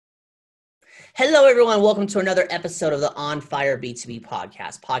Hello, everyone. Welcome to another episode of the On Fire B2B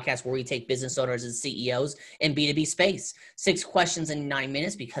podcast where we take business owners and CEOs in B2B space. 6 questions in 9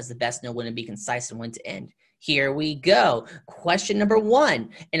 minutes because the best know when to be concise and when to end. Here we go. Question number 1.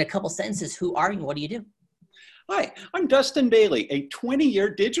 In a couple sentences, who are you? What do you do? Hi, I'm Dustin Bailey, a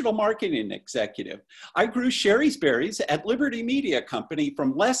 20-year digital marketing executive. I grew Shari's Berries at Liberty Media Company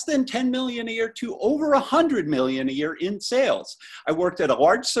from less than $10 million a year to over $100 million a year in sales. I worked at a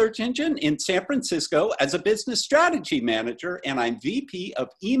large search engine in San Francisco as a business strategy manager, and I'm VP of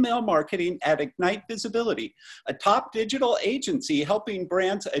email marketing at Ignite Visibility, a top digital agency helping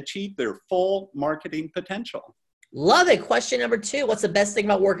brands achieve their full marketing potential. Love it. Question number 2. What's the best thing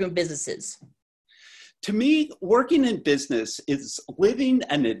about working with businesses? To me, working in business is living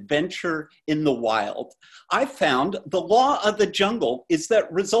an adventure in the wild. I found the law of the jungle is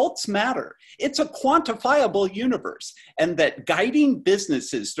that results matter. It's a quantifiable universe, and that guiding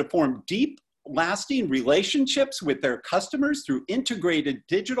businesses to form deep, lasting relationships with their customers through integrated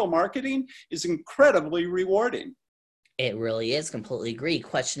digital marketing is incredibly rewarding. It really is. Completely agree.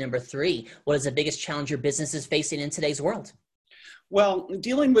 Question number 3. What is the biggest challenge your business is facing in today's world? Well,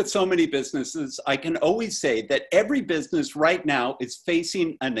 dealing with so many businesses, I can always say that every business right now is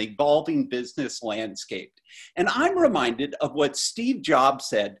facing an evolving business landscape. And I'm reminded of what Steve Jobs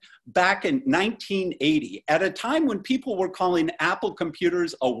said back in 1980, at a time when people were calling Apple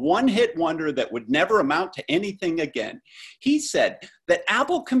computers a one-hit wonder that would never amount to anything again. He said that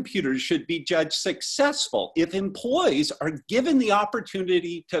Apple computers should be judged successful if employees are given the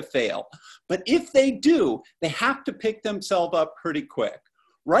opportunity to fail. But if they do, they have to pick themselves up pretty quick.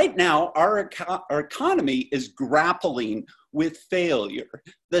 Right now, our economy is grappling with failure,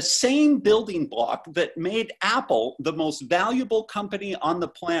 the same building block that made Apple the most valuable company on the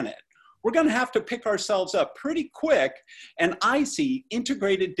planet. We're going to have to pick ourselves up pretty quick, and I see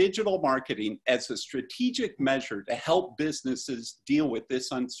integrated digital marketing as a strategic measure to help businesses deal with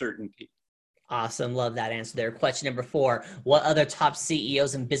this uncertainty. Awesome. Love that answer there. Question number 4. What other top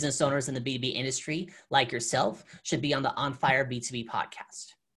CEOs and business owners in the B2B industry, like yourself, should be on the On Fire B2B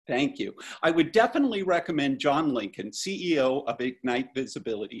podcast? Thank you. I would definitely recommend John Lincoln, CEO of Ignite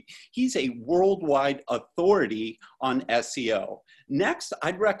Visibility. He's a worldwide authority on SEO. Next,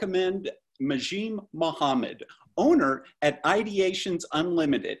 I'd recommend Majim Mohammed, owner at Ideations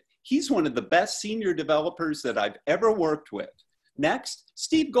Unlimited. He's one of the best senior developers that I've ever worked with. Next,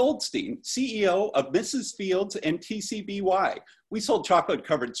 Steve Goldstein, CEO of Mrs. Fields and TCBY. We sold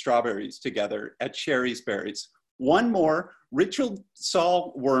chocolate-covered strawberries together at Shari's Berries. One more, Richard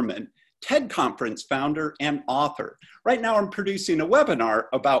Saul Wurman, TED Conference founder and author. Right now I'm producing a webinar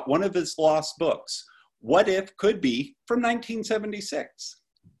about one of his lost books, What If Could Be, from 1976.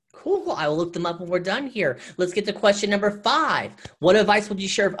 Cool. I will look them up when we're done here. Let's get to question number 5. What advice would you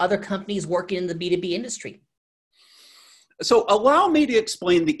share of other companies working in the B2B industry? So allow me to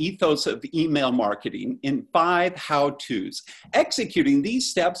explain the ethos of email marketing in 5 how-tos. Executing these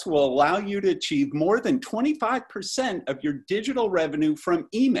steps will allow you to achieve more than 25% of your digital revenue from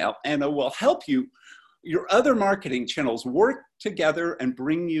email, and it will help your other marketing channels work together and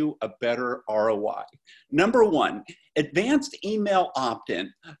bring you a better ROI. Number 1, advanced email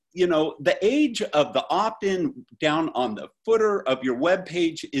opt-in. You know, the age of the opt-in down on the footer of your web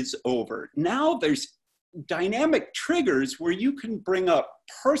page is over. Now there's dynamic triggers where you can bring up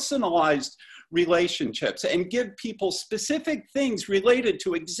personalized relationships and give people specific things related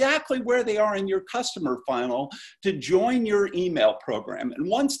to exactly where they are in your customer funnel to join your email program. And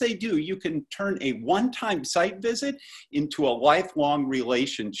once they do, you can turn a one-time site visit into a lifelong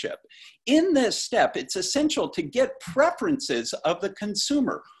relationship. In this step, it's essential to get preferences of the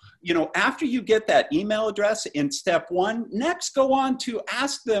consumer. You know, after you get that email address in step 1, next go on to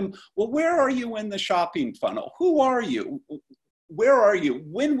ask them, well, where are you in the shopping funnel? Who are you? Where are you?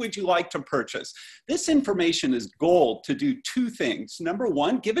 When would you like to purchase? This information is gold to do 2 things. Number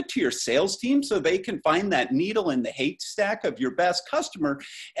 1, give it to your sales team so they can find that needle in the haystack of your best customer.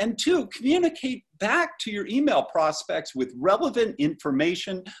 And 2, communicate back to your email prospects with relevant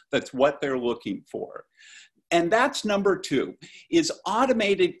information that's what they're looking for. And that's number 2, is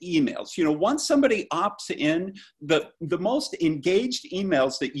automated emails. You know, once somebody opts in, the most engaged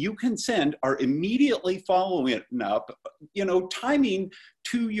emails that you can send are immediately following up, you know, timing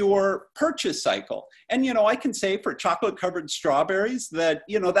to your purchase cycle. And, you know, I can say for chocolate-covered strawberries that,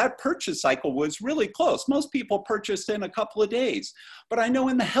 you know, that purchase cycle was really close. Most people purchased in a couple of days. But I know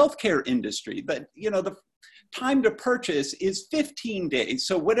in the healthcare industry that, you know, time to purchase is 15 days.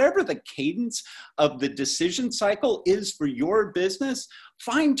 So whatever the cadence of the decision cycle is for your business,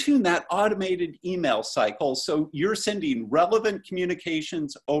 fine tune that automated email cycle so you're sending relevant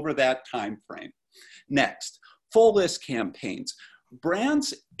communications over that time frame. Next, full list campaigns.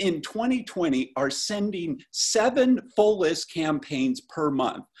 Brands in 2020 are sending 7 full list campaigns per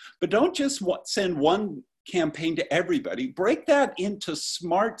month, but don't just send one campaign to everybody. Break that into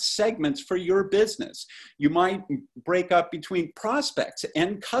smart segments for your business. You might break up between prospects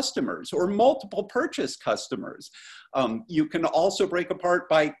and customers or multiple purchase customers. You can also break apart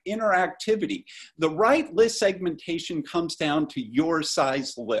by interactivity. The right list segmentation comes down to your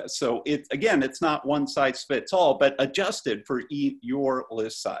size list. So it's not one size fits all, but adjusted for your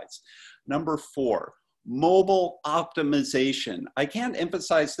list size. Number 4, mobile optimization. I can't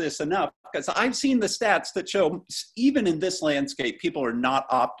emphasize this enough because I've seen the stats that show even in this landscape, people are not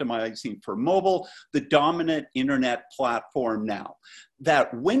optimizing for mobile, the dominant internet platform now.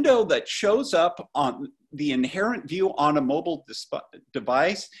 That window that shows up on the inherent view on a mobile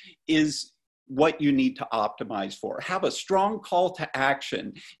device is what you need to optimize for. Have a strong call to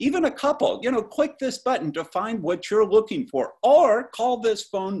action. Even a couple, click this button to find what you're looking for, or call this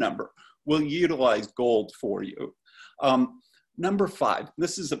phone number. Will utilize gold for you. Number 5,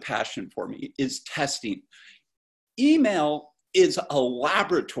 this is a passion for me, is testing. Email is a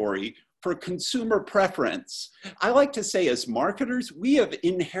laboratory for consumer preference. I like to say as marketers, we have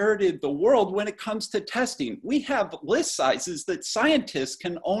inherited the world when it comes to testing. We have list sizes that scientists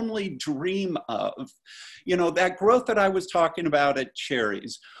can only dream of. That growth that I was talking about at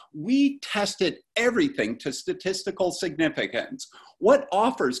Cherries, we tested everything to statistical significance. What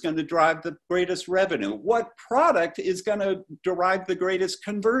offer is going to drive the greatest revenue? What product is going to derive the greatest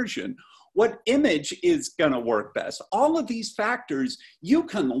conversion? What image is going to work best? All of these factors you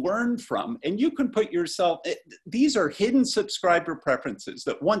can learn from, and you can put yourself, these are hidden subscriber preferences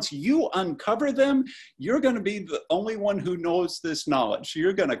that once you uncover them, you're going to be the only one who knows this knowledge. So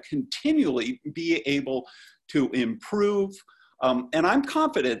you're going to continually be able to improve. And I'm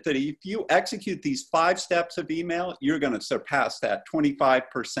confident that if you execute these 5 steps of email, you're going to surpass that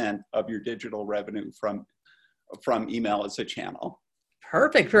 25% of your digital revenue from email as a channel.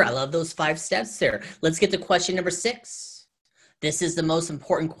 Perfect. I love those 5 steps there. Let's get to question number 6. This is the most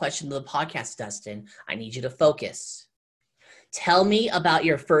important question of the podcast, Dustin. I need you to focus. Tell me about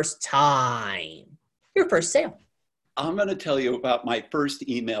your first time, your first sale. I'm going to tell you about my first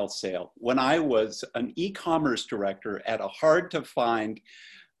email sale when I was an e-commerce director at a hard-to-find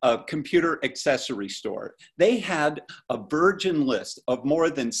computer accessory store. They had a virgin list of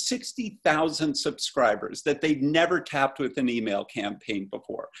more than 60,000 subscribers that they'd never tapped with an email campaign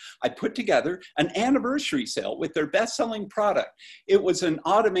before. I put together an anniversary sale with their best-selling product. It was an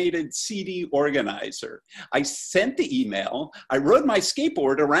automated CD organizer. I sent the email, I rode my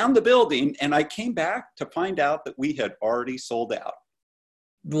skateboard around the building, and I came back to find out that we had already sold out.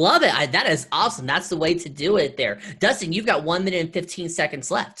 Love it. That is awesome. That's the way to do it there. Dustin, you've got 1 minute and 15 seconds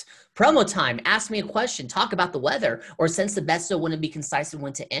left. Promo time. Ask me a question. Talk about the weather. Or since the best know when to be concise and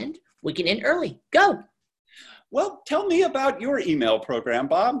when to end, we can end early. Go. Well, tell me about your email program,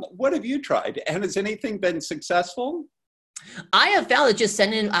 Bob. What have you tried? And has anything been successful? I have found that just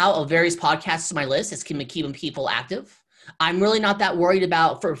sending out various podcasts to my list is keeping people active. I'm really not that worried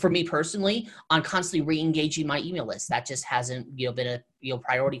about, for me personally, on constantly re-engaging my email list. That just hasn't been a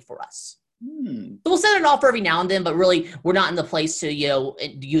priority for us. So we'll send an offer every now and then, but really we're not in the place to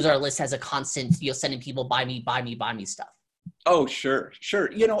use our list as a constant sending people buy me stuff. Oh, sure.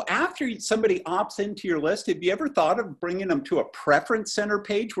 After somebody opts into your list, have you ever thought of bringing them to a preference center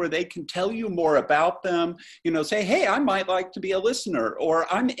page where they can tell you more about them? Say, hey, I might like to be a listener,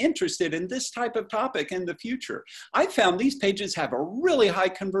 or I'm interested in this type of topic in the future. I found these pages have a really high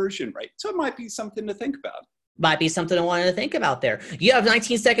conversion rate, so it might be something to think about. Might be something I wanted to think about there. You have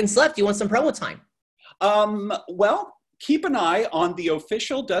 19 seconds left. You want some promo time? Well, keep an eye on the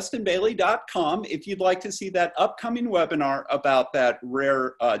official DustinBailey.com if you'd like to see that upcoming webinar about that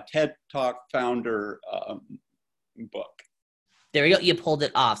rare TED Talk founder book. There you go. You pulled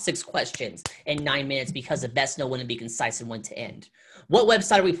it off. 6 questions in 9 minutes because the best know when to be concise and when to end. What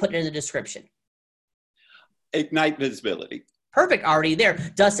website are we putting in the description? Ignite Visibility. Perfect. Already there.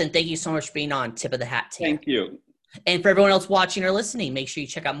 Dustin, thank you so much for being on. Tip of the hat to you. Thank you. And for everyone else watching or listening, make sure you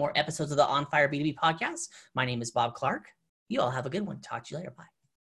check out more episodes of the On Fire B2B podcast. My name is Bob Clark. You all have a good one. Talk to you later. Bye.